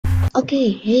Okay,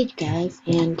 hey guys,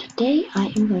 and today I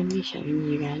am going to be showing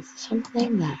you guys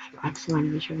something that I've actually wanted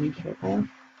to be showing you for a while.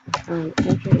 Very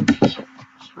cute. So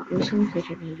I'm just going to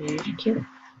picture it very cute,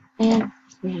 and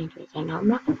it's behind it. And I'm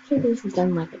not going to say this is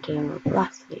done like I did in the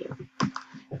last video,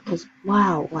 because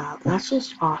wow, that's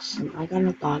just awesome. I got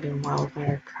a dog in world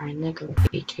where trying to go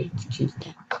Ajhq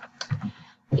Tuesday.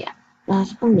 Yeah,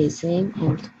 that's amazing,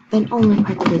 and then only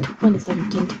practically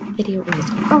 2017 video and it's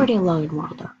already a long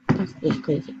world. That's just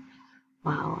crazy.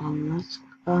 Wow, that's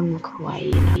quite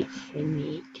enough for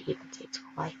me to even say it's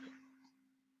quite.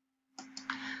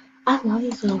 I love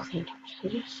these little things.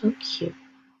 They're so cute.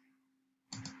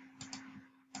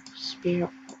 Spirit.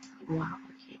 Wow.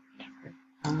 Okay,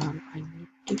 whatever. I need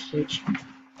to search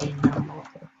a normal.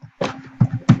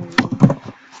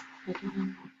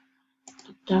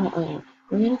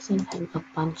 We're gonna send him a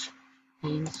bunch of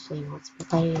names saying what's the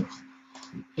place,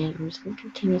 and I'm just gonna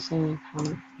continue sending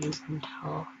him names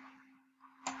until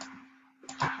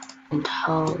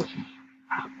he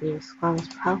probably responds.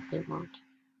 Probably won't.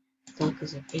 So,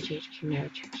 because if HHQ never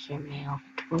checks your mail,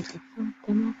 once I found them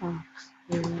in my box,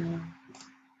 they will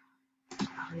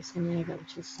probably send me a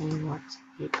bunch of saying what's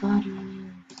you got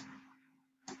it.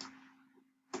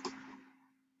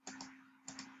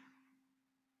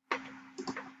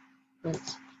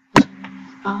 Let's.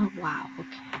 Oh wow,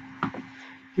 okay.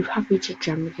 You have reached a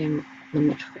German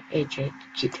limit for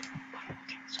HHQ.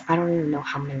 Okay, so I don't even know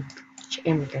how many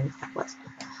immigrants that was.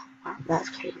 Wow, that's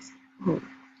crazy.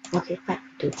 Okay, fine.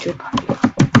 Do party.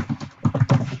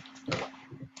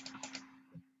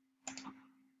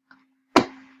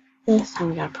 This time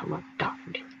we gotta promote dog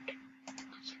into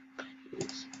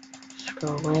it.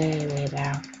 Scroll way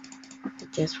down.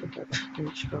 Just for the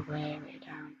chicken, scroll way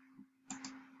down.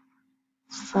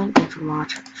 Fun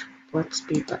information. Let's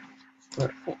be but for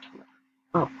fit.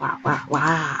 Oh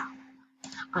wow.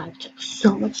 I took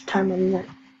so much time on that.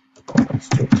 Let's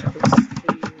do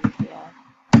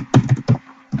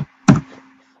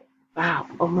wow.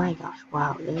 Oh my gosh.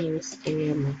 Wow. There is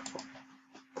stereo mode.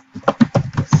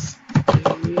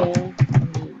 Stereo.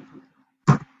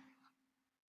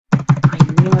 I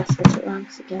knew I said it wrong,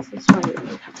 so I guess that's why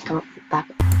you have to come up with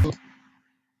backup.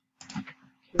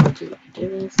 Do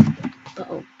this.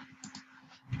 Uh-oh.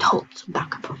 Totes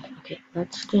backup. Okay,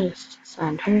 let's just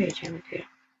send her a gem here.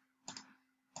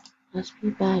 Let's be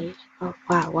baddies. Oh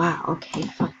wow. Okay,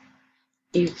 fine.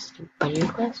 Is the buddy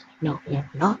request? No, you're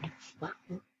not. Well,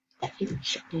 that is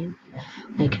shocking.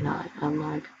 Like not. I'm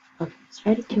like, okay, let's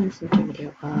try to do this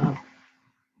video.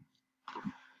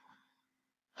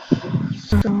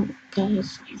 So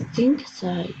guys, I think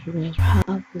that you guys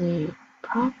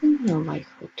probably know my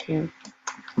cartoon.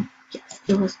 Yes,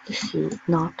 it was the shoe,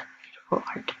 not beautiful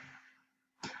art.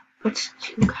 But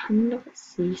to kind of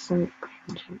see some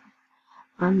cringe.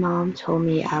 My mom told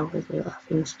me I was a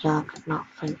laughing stock, not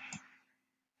funny.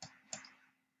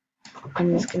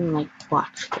 I'm just gonna like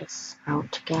watch this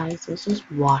out, guys. Let's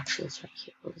just watch this right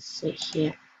here. Let's sit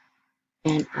here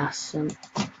and ask them,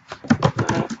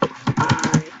 what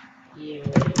are you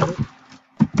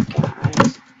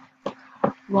guys?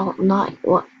 Well, not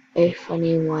what a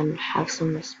funny one. Have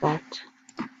some respect.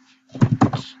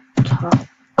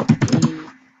 Talking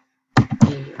about.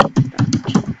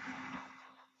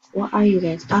 What are you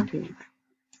guys talking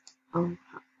about?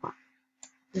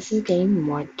 This is getting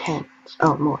more intense.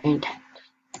 Oh, more intense.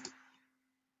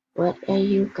 What are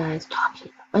you guys talking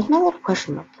about? Where's my little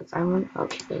question mark? Because I want.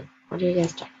 Okay, wait. What are you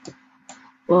guys talking about?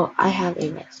 Well, I have a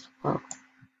list. Well,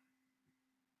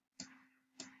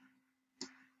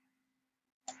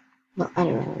 I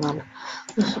don't really want to.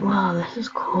 Wow, this is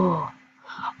cool.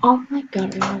 Oh my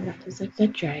god, I love that. There's like the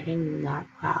dragon and that.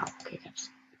 Wow, okay, guys.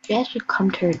 You guys should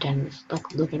come to her den. Just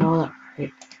like look at all the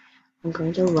art. I'm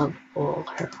going to love all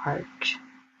her art.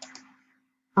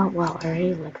 Oh wow, I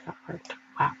really like that art.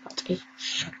 Wow, that's good.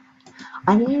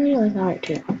 I think I really like that art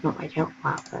too. No, I don't.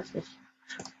 Wow, that's just.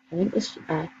 I think this.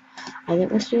 I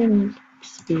think Mr. and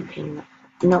speed painting.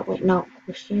 No, wait, no,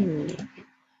 Mr. and Minnie.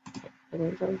 I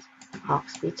think those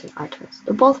Speeds and artists.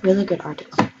 They're both really good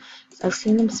artists. So I've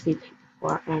seen them speed paint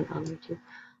before and on YouTube.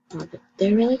 But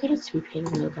they're really good at speed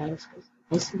painting, though, guys.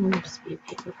 I've seen them speed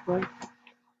paint before.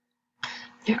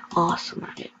 They're awesome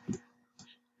at it.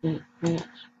 Yeah.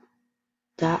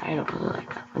 That I don't really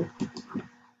like that one.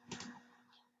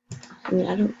 I mean,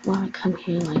 I don't want to come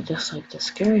here and like just like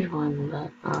discourage one,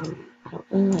 but I don't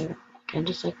really like. I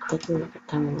just like quickly look at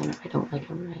them, and then if I don't like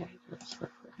them, I just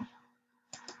look.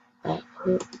 But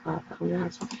who? I'm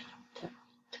not something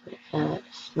to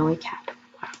snowy cat.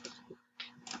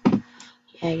 Wow.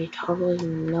 Yeah, you totally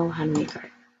know how to make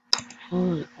art. I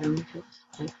don't really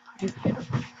like makeup.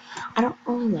 I don't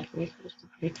really like makeup.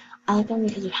 Right? I like them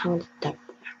because of how much depth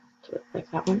to it. Like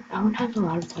that one has a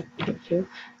lot of depth to it too.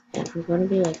 And I'm gonna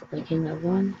be like liking that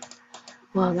one.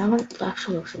 Well, that one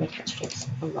actually looks like my cat's face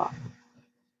a lot.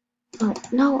 Oh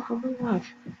no! Oh my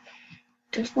gosh!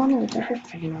 This one is her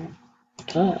fan.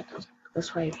 Duh.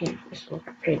 That's why you can't just look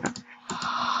at fan.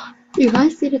 You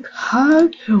guys see the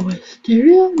card to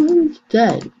Wisteria? No, it's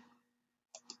dead.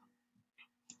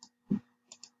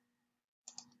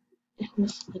 It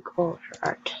must like all her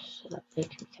art so that they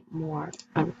can get more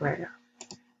unrare.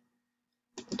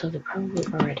 Although they probably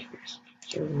already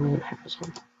are. Moon has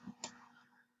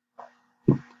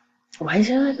one. Why is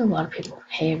there like a lot of people?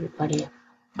 Hey everybody,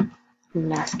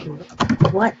 I'm asking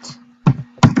what?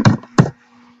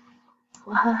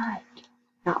 What?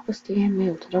 Not with the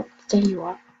mood. Don't say you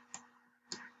are.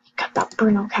 You got that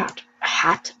Bruno cat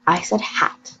hat. I said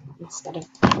hat instead of.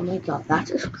 Oh my god, that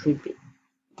is creepy.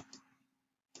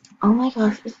 Oh my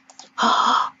gosh.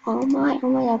 Oh my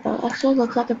god, that actually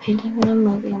looks like a painting in a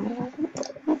movie. Oh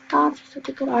my god, she's such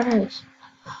a good artist.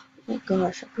 Oh my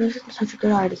gosh, that person's such a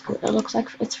good artist. It looks like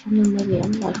it's from the movie.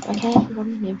 I'm like, I can't even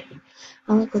remember the name to it.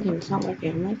 I'm like looking, it's not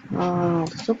working. I'm like, oh,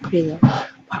 it's so pretty though.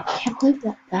 Wow, I can't believe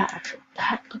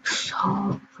that looks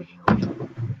so real.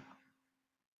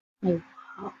 Like,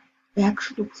 wow. It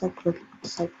actually looks like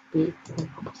big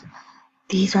bubbles.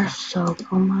 These are so,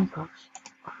 oh my gosh.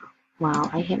 Wow,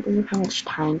 I can't believe how much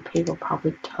time people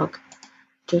probably took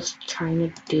just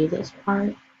trying to do this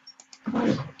part. Oh,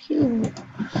 it's so cute.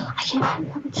 I can't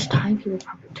believe how much time people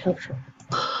probably took.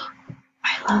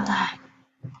 I love that.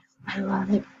 I love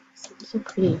it. It's so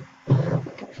pretty.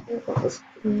 Gosh, I love this.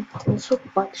 There's so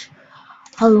much.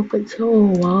 I love it so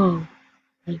wow.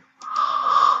 Like,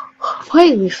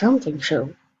 finally something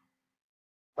show.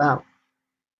 Wow.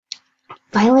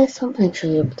 Finally something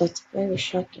show, but that's very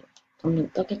shocking. I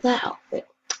mean, look at that outfit.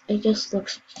 It just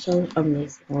looks so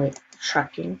amazingly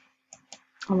shocking.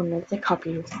 I wonder if they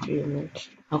copied the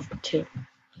image outfit too.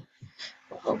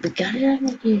 Well, we got it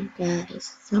on video,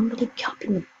 guys. Somebody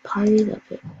copied the party of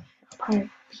it. Part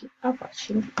people are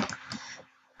watching.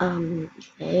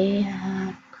 They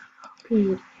have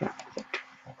copied the outfit.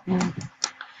 Yeah.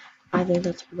 I think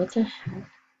that's what the heck.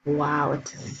 Wow,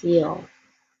 it's a seal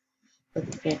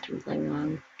with the phantom thing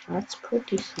on. That's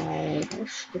pretty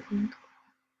stylish, I think.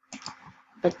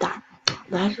 But that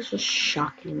is just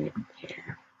shocking right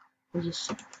there. We'll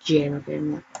just jam up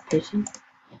in that person.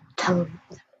 Tell them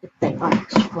that they are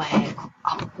swag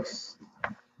off this.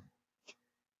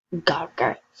 God,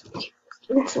 guys.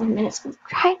 In some minutes, I'm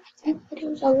trying to make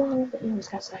videos are long videos,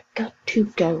 guys. I got to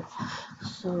go.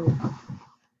 So,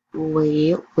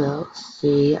 we will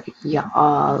see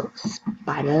y'all.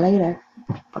 Bye later.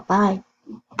 Bye bye.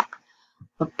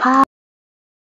 Bye bye.